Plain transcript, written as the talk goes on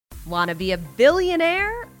Want to be a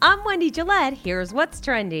billionaire? I'm Wendy Gillette. Here's what's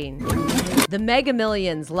trending. The Mega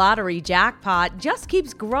Millions lottery jackpot just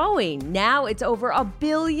keeps growing. Now it's over $1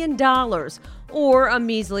 billion, or a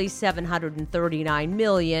measly $739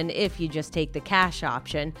 million if you just take the cash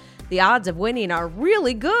option. The odds of winning are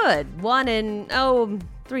really good. 1 in,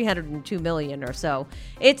 302 million or so.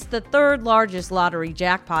 It's the third largest lottery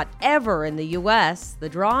jackpot ever in the U.S. The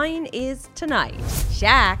drawing is tonight.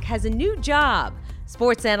 Shaq has a new job.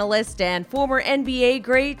 Sports analyst and former NBA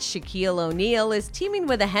great Shaquille O'Neal is teaming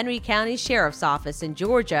with the Henry County Sheriff's Office in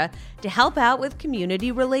Georgia to help out with community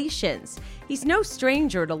relations. He's no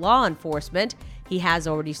stranger to law enforcement. He has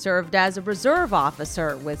already served as a reserve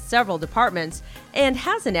officer with several departments and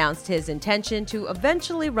has announced his intention to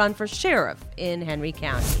eventually run for sheriff in Henry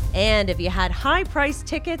County. And if you had high-priced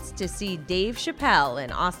tickets to see Dave Chappelle in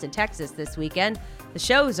Austin, Texas this weekend, the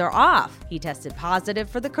shows are off. He tested positive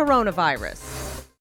for the coronavirus.